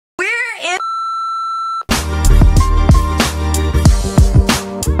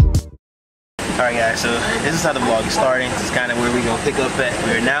Alright guys, so this is how the vlog is starting. This is kind of where we're going to pick up at.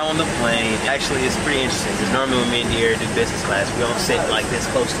 We're now on the plane. Actually, it's pretty interesting because normally when me and Dear do business class, we don't sit like this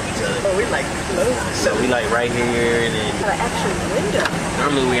close to each other. Oh, we like close. So we like right here and then... An actual window.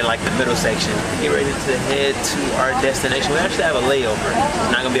 Normally we're in like the middle section. Get ready to head to our destination. We actually have a layover. It's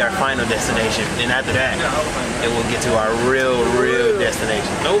not going to be our final destination. Then after that, then we'll get to our real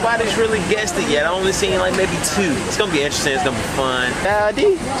destination. Nobody's really guessed it yet. I only seen like maybe 2. It's going to be interesting. It's going to be fun.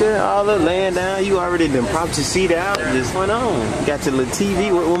 All the laying down. You already done propped your seat out. Just went on. Got your little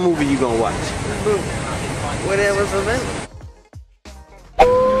TV. What movie you gonna watch? Whatever's available.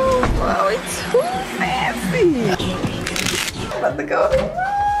 Oh, it's too fancy. About to go.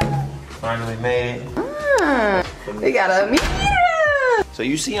 Finally made it. We got a mirror. So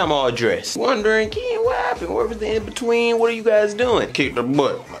you see I'm all dressed. Wondering, Ken, what happened? What was the in between? What are you guys doing? Kicked the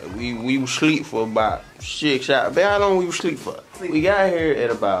butt. Like, we was asleep for about 6 hours. How long we was asleep for? We got here at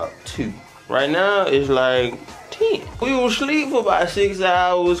about 2. Right now it's like 10. We will sleep for about 6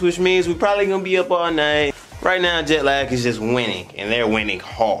 hours, which means we probably gonna be up all night. Right now jet lag is just winning, and they're winning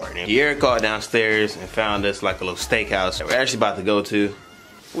hard. And Pierre called downstairs and found us like a little steakhouse that we're actually about to go to.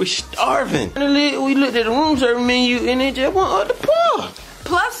 We're starving. We looked at the room service menu and it just went up the par.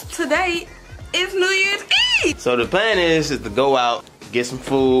 Plus today is New Year's Eve. So the plan is to go out, get some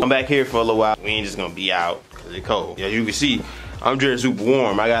food, come back here for a little while. We ain't just gonna be out because it's cold. As you can see, I'm dressed super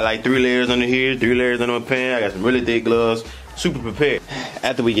warm. I got like 3 layers under here, 3 layers under my pants. I got some really thick gloves, super prepared.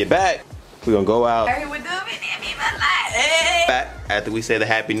 After we get back, we're gonna go out. Back after we say the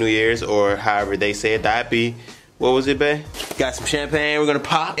Happy New Year's, or however they say it, the happy, what was it, babe? Got some champagne we're gonna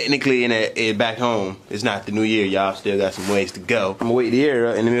pop. Technically in back home, it's not the New Year, y'all. Still got some ways to go. I'm gonna wake the air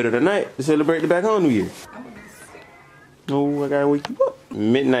up in the middle of the night to celebrate the back home New Year. Oh, I gotta wake you up.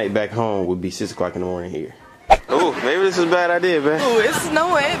 Midnight back home would be 6 o'clock in the morning here. Oh, maybe this is a bad idea, man. Oh, it's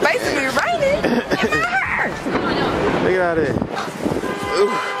snowing. Basically raining. Look at that.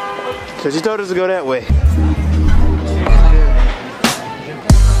 Ooh. So she told us to go that way.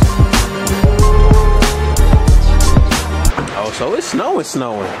 Oh, so it's snowing.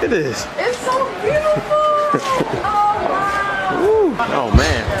 Look at this. It's so beautiful. Oh, wow. Ooh. Oh,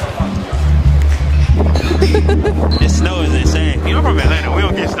 man. This snow is insane. You know, from Atlanta, we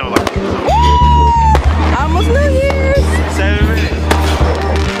don't get snow like this. Almost New Year's. 7 minutes.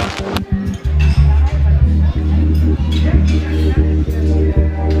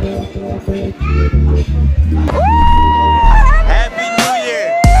 Happy New Year.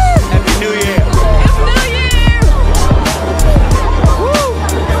 Happy New Year. It's New Year. Woo.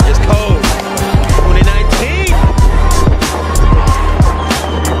 It's cold. 2019.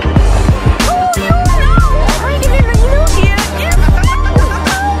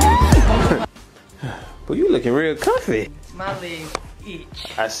 But you looking real comfy. My legs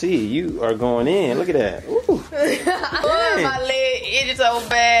itch. I see you are going in. Look at that. Ooh. Oh, my leg itches so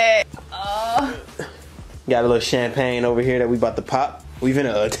bad. Got a little champagne over here that we about to pop. We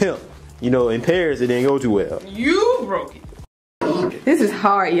finna attempt. You know, in Paris it didn't go too well. You broke it. This is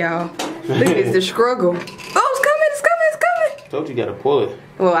hard, y'all. Look at this, the struggle. Oh, it's coming. Told you gotta pull it.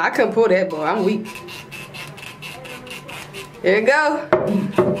 Well, I couldn't pull that, boy. I'm weak. Here you go.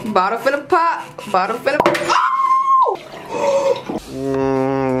 Bottle finna pop. Bottle finna pop. Oh!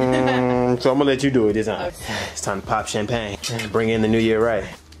 So I'm gonna let you do it this time. Okay. It's time to pop champagne. Bring in the new year right.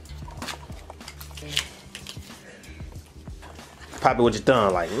 Pop it with your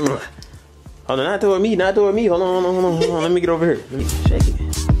thumb, like. Hold on, not toward me. Hold on. Let me get over here. Let me shake it.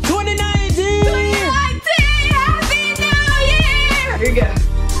 2019! 2019! Happy New Year! Here you go.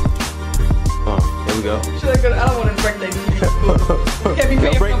 Oh, here we go. Should I go? I don't want to break that.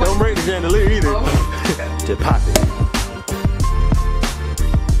 Don't break the chandelier either. Oh. Just pop it.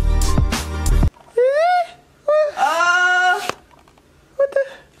 What the?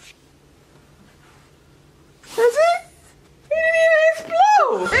 That's it? It didn't even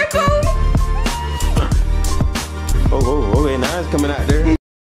explode. It goes. Oh, okay, now it's coming out there.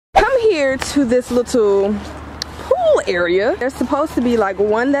 Come here to this little pool area. There's supposed to be like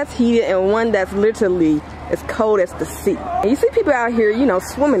one that's heated and one that's literally as cold as the sea. And you see people out here, you know,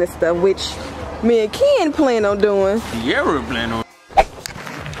 swimming and stuff, which me and Ken plan on doing. Yeah, we're planning on.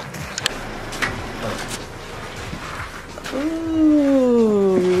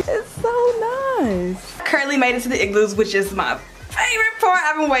 Ooh, it's so nice. Currently made it to the igloos, which is my favorite part.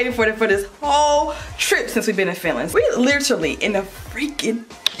 I've been waiting for it for this whole trip since we've been in Finland. We're literally in a freaking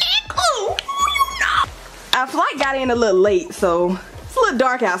igloo. Our flight got in a little late, so it's a little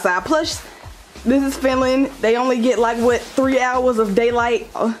dark outside. Plus, this is Finland. They only get like, what, 3 hours of daylight.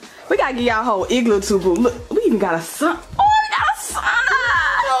 We gotta get y'all a whole igloo too, boo. Look, we even got a sun. Oh, we got a sauna.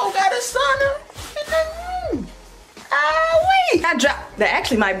 Oh, got a sauna. I dropped, that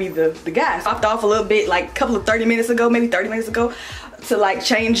actually might be the guy. Stopped off a little bit, like a couple of 30 minutes ago, maybe 30 minutes ago, to like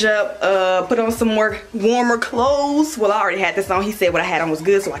change up, put on some more warmer clothes. Well, I already had this on. He said what I had on was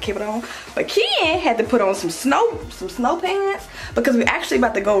good, so I kept it on. But Ken had to put on some snow pants because we're actually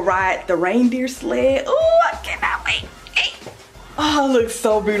about to go ride the reindeer sled. Oh, I cannot wait. Hey. Oh, it looks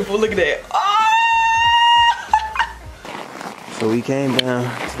so beautiful. Look at that. Oh! So we came down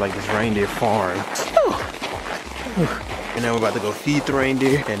to like this reindeer farm. And then we're about to go feed the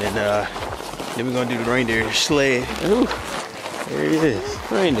reindeer, and then we're gonna do the reindeer sled. Ooh, there it is,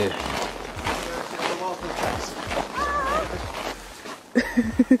 reindeer.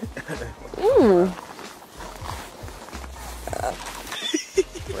 Ooh.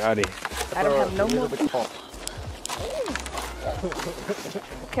 Rowdy. I don't have no more.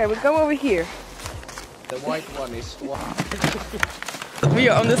 Okay, we go over here. The white one is We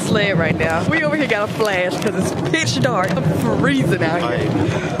are on the sled right now. We over here got a flash because it's pitch dark. I'm freezing out here.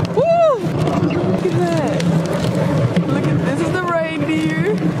 Woo! Look at that. Look at this is the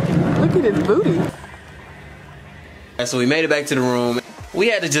reindeer. Look at his booty. So we made it back to the room. We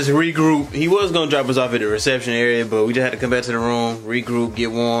had to just regroup. He was gonna drop us off at the reception area, but we just had to come back to the room, regroup,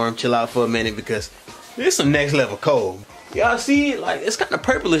 get warm, chill out for a minute because it's some next level cold. Y'all see, like it's kind of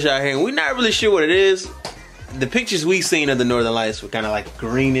purplish out here, and we're not really sure what it is. The pictures we seen of the northern lights were kind of like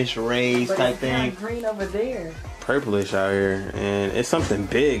greenish rays type thing. Green over there. Purplish out here, and it's something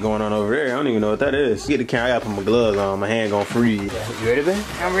big going on over there. I don't even know what that is. Get the camera. I gotta put my gloves on. My hand gonna freeze. You ready, babe?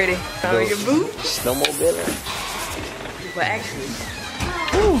 I'm ready. Are your boots? Snowmobile. But actually,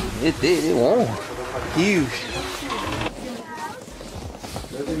 ooh, it did. It warm. Huge.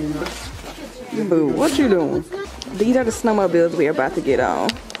 boo, what you doing? These are the snowmobiles we're about to get on.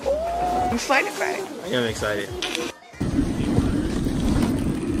 You excited, babe? I am excited.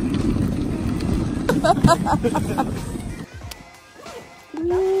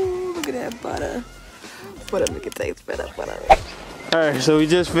 Ooh, look at that butter. Butter make it taste better, butter. Alright, so we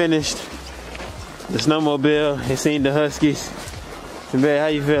just finished the snowmobile and seen the Huskies. And babe, how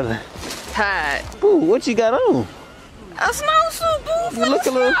you feeling? Tired. Ooh, what you got on? A snowsuit, boo. You look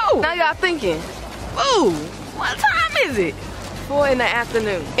a little... Now y'all thinking, ooh, what time is it? 4 in the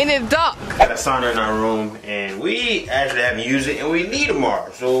afternoon. And it's dark. Got a sauna in our room and we actually haven't used it and we need a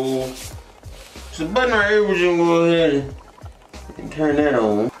tomorrow. So it's a button right here. We're just gonna go ahead and turn that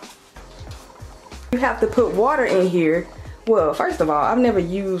on. You have to put water in here. Well, first of all, I've never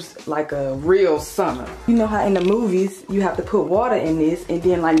used like a real sauna. You know how in the movies you have to put water in this and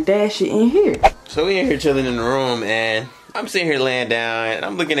then like dash it in here. So we in here chilling in the room and I'm sitting here laying down and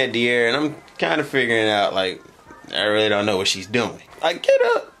I'm looking at the air and I'm kind of figuring out like I really don't know what she's doing. I get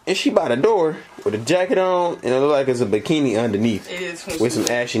up and she by the door with a jacket on and it look like it's a bikini underneath. It is with some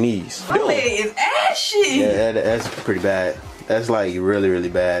ashy knees. My leg is ashy. Yeah, that's pretty bad. That's like really, really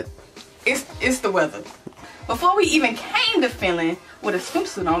bad. It's the weather. Before we even came to Finland with a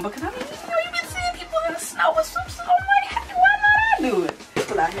swimsuit on, because I mean, you know, you've been seeing people in the snow with swimsuit on, like, hey, why not I do it?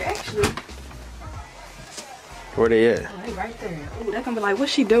 People out here actually. Where they at? Oh, they right there. Ooh, they're gonna be like,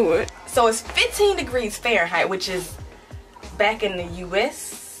 what's she doing? So it's 15 degrees Fahrenheit, which is back in the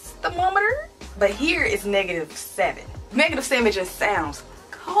US thermometer, but here it's -7. -7 just sounds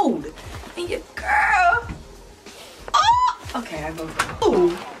cold. And your girl, oh, okay, I go.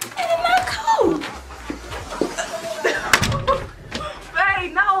 Ooh, it's not cold. Hey,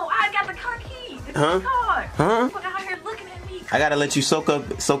 no, I got the car key. It's huh? the car. Huh? People out here looking at me. I gotta let you soak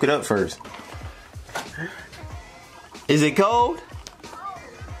it up first. Is it cold?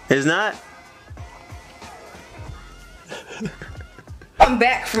 It's not? I'm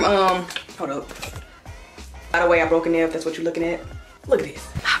back from, hold up. By the way, I broke a nail if that's what you're looking at. Look at this.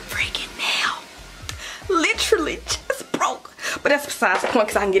 My freaking nail. Literally just broke. But that's besides the point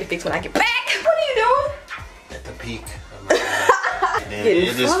because I can get it fixed when I get back. What are you doing? At the peak.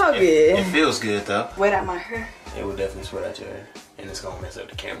 It feels good though. Wet out my hair. It will definitely sweat out your hair. And it's gonna mess up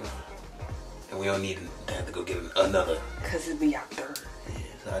the camera. And we don't need to have to go get another. Cause it'll be out there. Yeah,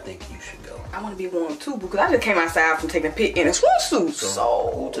 so I think you should go. I wanna be warm too, because I just came outside from taking a pic in a swimsuit.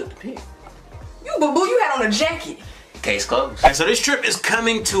 So who took the pic? You boo-boo, you had on a jacket. Case closed. Alright, so this trip is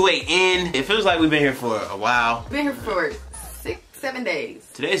coming to an end. It feels like we've been here for a while. Been here for 6-7 days.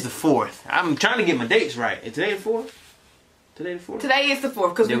 Today's the 4th. I'm trying to get my dates right. Is today the 4th? Today the 4th? Today is the 4th,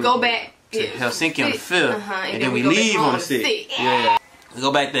 because we go back to Helsinki on the 5th. And then we leave on the 6th. Yeah. We go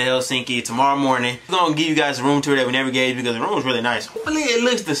back to Helsinki tomorrow morning. We're gonna give you guys a room tour that we never gave because the room is really nice. Hopefully it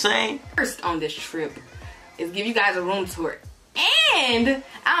looks the same. First on this trip is give you guys a room tour. And,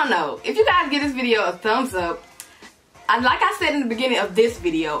 I don't know, if you guys give this video a thumbs up, like I said in the beginning of this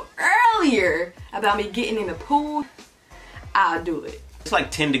video earlier about me getting in the pool, I'll do it. It's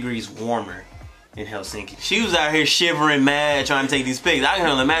like 10 degrees warmer in Helsinki. She was out here shivering mad trying to take these pics. I can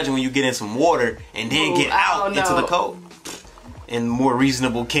only imagine when you get in some water and then get out into the cold. And more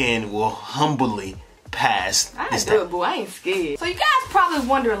reasonable Ken will humbly pass. I ain't do it, boo. I ain't scared. So you guys probably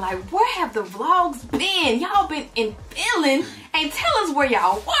wondering, like, where have the vlogs been? Y'all been in Finland and tell us where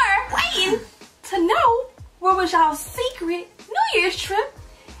y'all were, waiting to know where was y'all secret New Year's trip,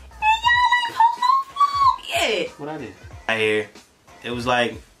 and y'all ain't post no vlog yet. What I did? Out here, it was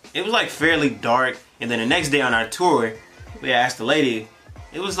like fairly dark, and then the next day on our tour, we asked the lady.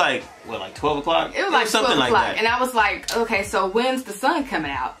 It was like, what, like 12 o'clock? It was like something 12 o'clock. Like that. And I was like, okay, so when's the sun coming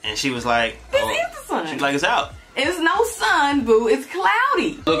out? And she was like, this is the sun. She's like, it's out. It's no sun, boo. It's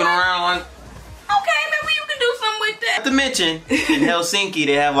cloudy. Looking around like, okay, maybe you can do something with that. Not to mention, in Helsinki,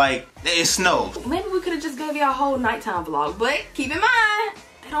 they have like, it snows. Maybe we could have just gave you a whole nighttime vlog, but keep in mind,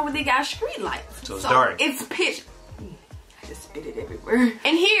 they don't really got street lights. So it's dark. It's pitch. I just spit it everywhere.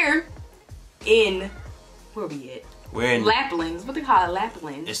 And here, where we at? We're in Lapland. What they call it,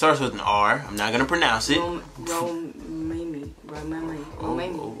 Lapland. It starts with an R. I'm not gonna pronounce it. Romania.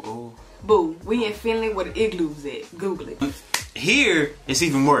 Oh. Boo, we in Finland where the igloos at. Google it. Here, it's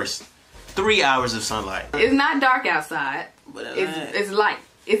even worse. 3 hours of sunlight. It's not dark outside. But, it's light.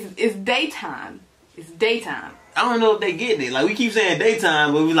 It's daytime. It's daytime. I don't know if they get it. Like, we keep saying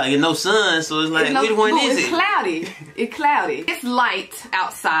daytime, but we like, no sun, so it's like, which one is it? It's cloudy. It's cloudy. It's light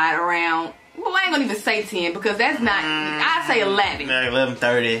outside around, well, I ain't gonna even say 10 because that's not, I'd say 11.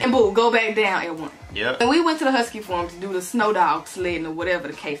 11:30. And boo, go back down at 1. Yep. And we went to the Husky Farm to do the snow dog sledding or whatever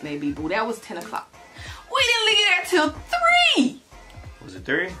the case may be, boo. That was 10 o'clock. We didn't leave there till 3. Was it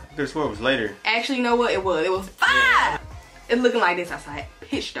 3? I could swear it was later. Actually, you know what? It was 5. Yeah. It's looking like this outside.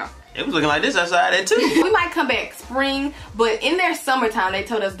 Pitch dark. It was looking like this outside at 2. We might come back spring, but in their summertime, they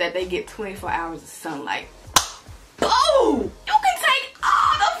told us that they get 24 hours of sunlight. Oh! You can take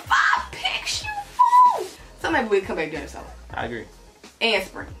all the 5 pics you want! So maybe we'll come back during the summer. I agree. And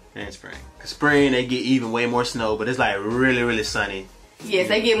spring. And spring. Spring, they get even way more snow, but it's like really, really sunny. Yes,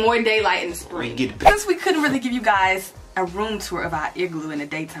 they get more daylight in the spring. Since we couldn't really give you guys a room tour of our igloo in the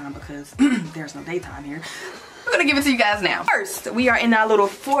daytime because there's no daytime here, we're gonna give it to you guys now. First, we are in our little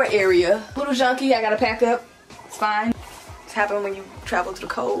fort area. Little junkie, I gotta pack up. It's fine. It's happening when you travel to the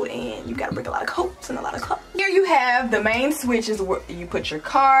cold and you gotta bring a lot of coats and a lot of clothes. Here you have the main switches where you put your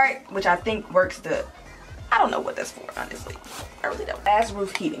card, which I think works I don't know what that's for, honestly. I really don't. As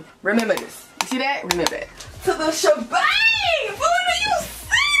roof heating. Remember this. You see that? Remember that. To the shebang! Boo, do you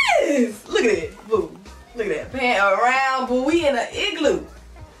see this? Look at it, boo. Look at that. Pan around, boo. We in an igloo.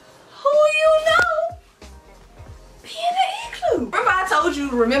 Who you know? Be in an igloo. Remember I told you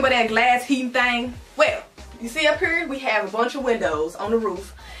to remember that glass heating thing? Well, you see up here, we have a bunch of windows on the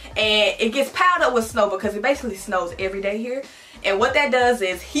roof. And it gets piled up with snow because it basically snows every day here. And what that does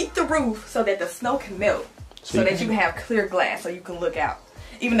is heat the roof so that the snow can melt. So that you can have clear glass so you can look out.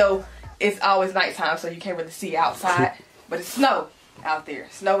 Even though it's always nighttime so you can't really see outside. But it's snow out there.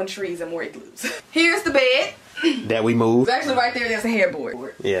 Snow and trees and more igloos. Here's the bed. That we moved. It's actually right there, there's a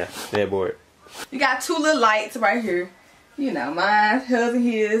headboard. Yeah, headboard. You got 2 little lights right here. You know, mine, hers, and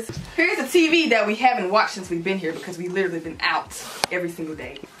his. Here's a TV that we haven't watched since we've been here because we literally been out every single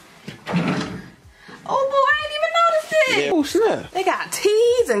day. Oh boy, I didn't even notice it. Yeah. Oh snap. They got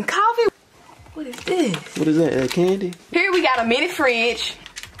teas and coffee. What is this? What is that? Candy? Here we got a mini fridge.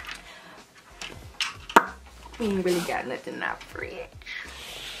 We ain't really got nothing in our fridge.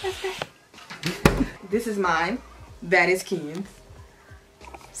 What's that? This is mine. That is Ken's.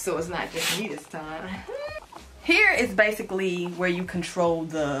 So it's not just me this time. Here is basically where you control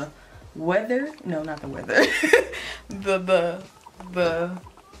the weather. No, not the weather. the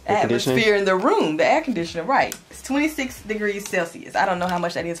atmosphere in the room. The air conditioner, right. It's 26 degrees Celsius. I don't know how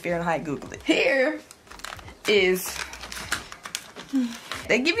much that is Fahrenheit. Google it. Here is...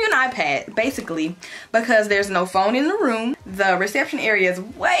 They give you an iPad, basically, because there's no phone in the room. The reception area is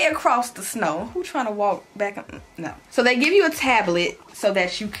way across the snow. Who trying to walk back? No. So they give you a tablet so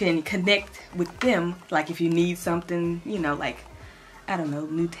that you can connect with them. Like if you need something, you know, like, I don't know,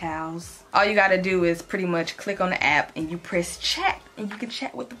 new towels. All you gotta do is pretty much click on the app and you press chat. And you can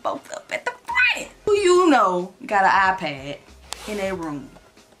chat with the both up at the front. Who you know got an iPad in a room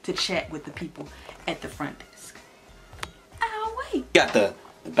to chat with the people at the front desk. Oh, wait. Got the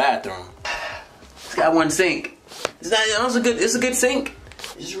bathroom. It's got one sink. It's a good sink.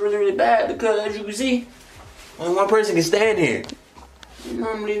 It's really, really bad because as you can see, only one person can stand here.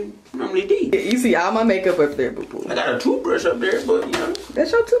 Normally D. You see all my makeup up there, boo boo. I got a toothbrush up there, but you know.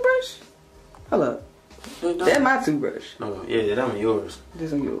 That's your toothbrush? Hold up. That's my toothbrush. No, yeah, that one yours.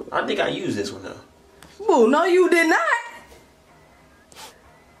 This one yours. I think I used this one though. Boo, no you did not.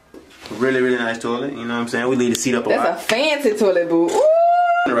 Really, really nice toilet. You know what I'm saying? We leave the seat up a lot. That's a fancy toilet, boo. Ooh.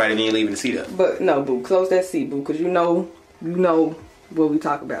 Right, and then leaving the seat up. But no, boo. Close that seat, boo, because you know what we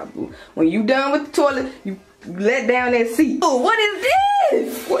talk about, boo. When you done with the toilet, you let down that seat. Oh, what is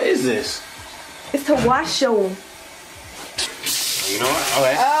this? What is this? It's to wash your. You know what?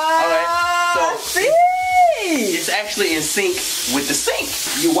 Okay. So see? It's actually in sync with the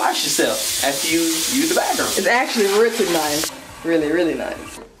sink. You wash yourself after you use the bathroom. It's actually really nice. Really, really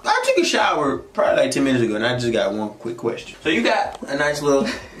nice. I took a shower probably like 10 minutes ago and I just got one quick question. So you got a nice little,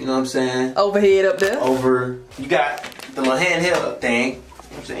 you know what I'm saying? Overhead up there. You got the little handheld thing. You know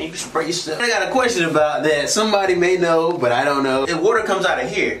what I'm saying? You can spray yourself. I got a question about that. Somebody may know, but I don't know. The water comes out of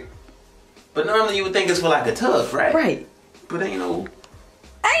here. But normally you would think it's for like a tub, right? Right. But ain't no tub.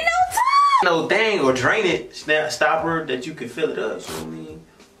 No thing or drainage stopper that you can fill it up. So I mean,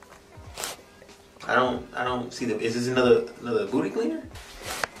 I don't see is this another booty cleaner?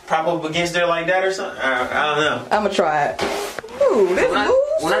 Prop up against there like that or something? I don't know. I'ma try it. Ooh, this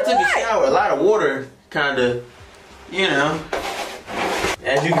when I took a shower, a lot of water kinda, you know.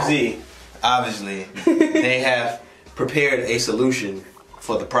 As you can see, obviously, they have prepared a solution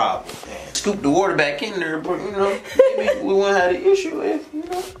for the problem. And scoop the water back in there, but you know, maybe we won't have the issue if, you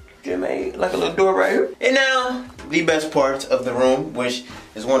know, just made like a little door right here. And now, the best part of the room, which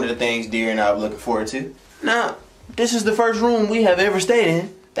is one of the things Dear and I were looking forward to. Now, this is the first room we have ever stayed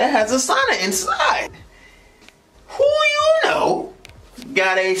in that has a sauna inside. Who you know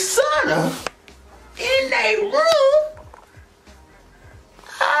got a sauna in their room?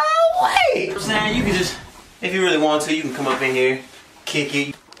 Oh wait! I'm saying you can just, if you really want to, you can come up in here, kick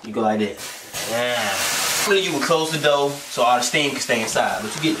it, you go like this. Yeah. You would close the door so all the steam can stay inside,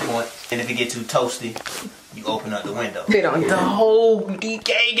 but you get the point. And if it get too toasty, you open up the window. Fit on here. The whole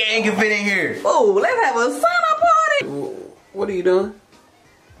DK gang can fit in here. Oh, let's have a sauna party. What are you doing?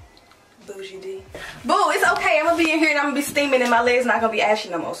 Bougie D. Boo, it's okay. I'm gonna be in here and I'm gonna be steaming and my legs not gonna be ashy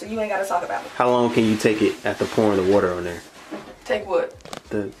no more, so you ain't gotta talk about it. How long can you take it after pouring the water on there? Take what?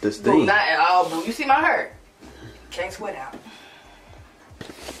 The steam. Boo, not at all, boo. You see my hurt? Can't sweat out.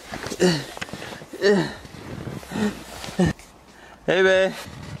 Hey, man.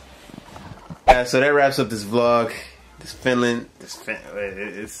 So that wraps up this vlog. This Finland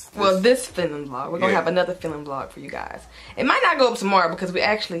vlog. We're gonna have another Finland vlog for you guys. It might not go up tomorrow because we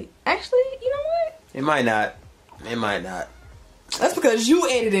actually, you know what? It might not. It might not. That's because you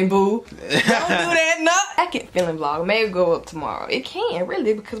editing, boo. Don't do that. No. Second Finland vlog may go up tomorrow. It can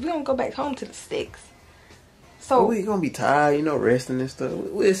really because we don't go back home to the 6th. So we gonna be tired, you know, resting and stuff.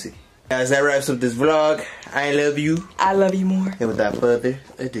 We'll see. Guys, that wraps up this vlog. I love you. I love you more. And without further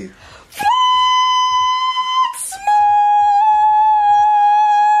ado.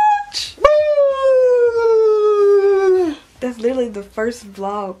 That's literally the first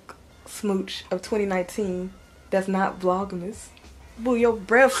vlog smooch of 2019 that's not vlogmas. Boo, your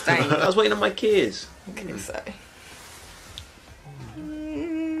breath stank. I was waiting on my kids. What can you say?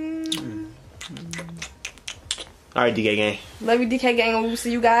 Alright, DK gang. Love you, DK gang, and we will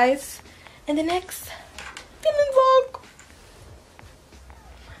see you guys in the next Finland vlog.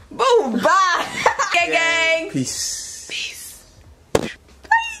 Boo, bye. DK gang. Peace. Peace. Bye.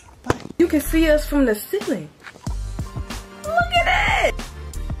 Bye. You can see us from the ceiling. Look at that!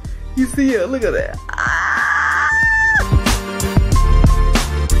 You see it, look at that.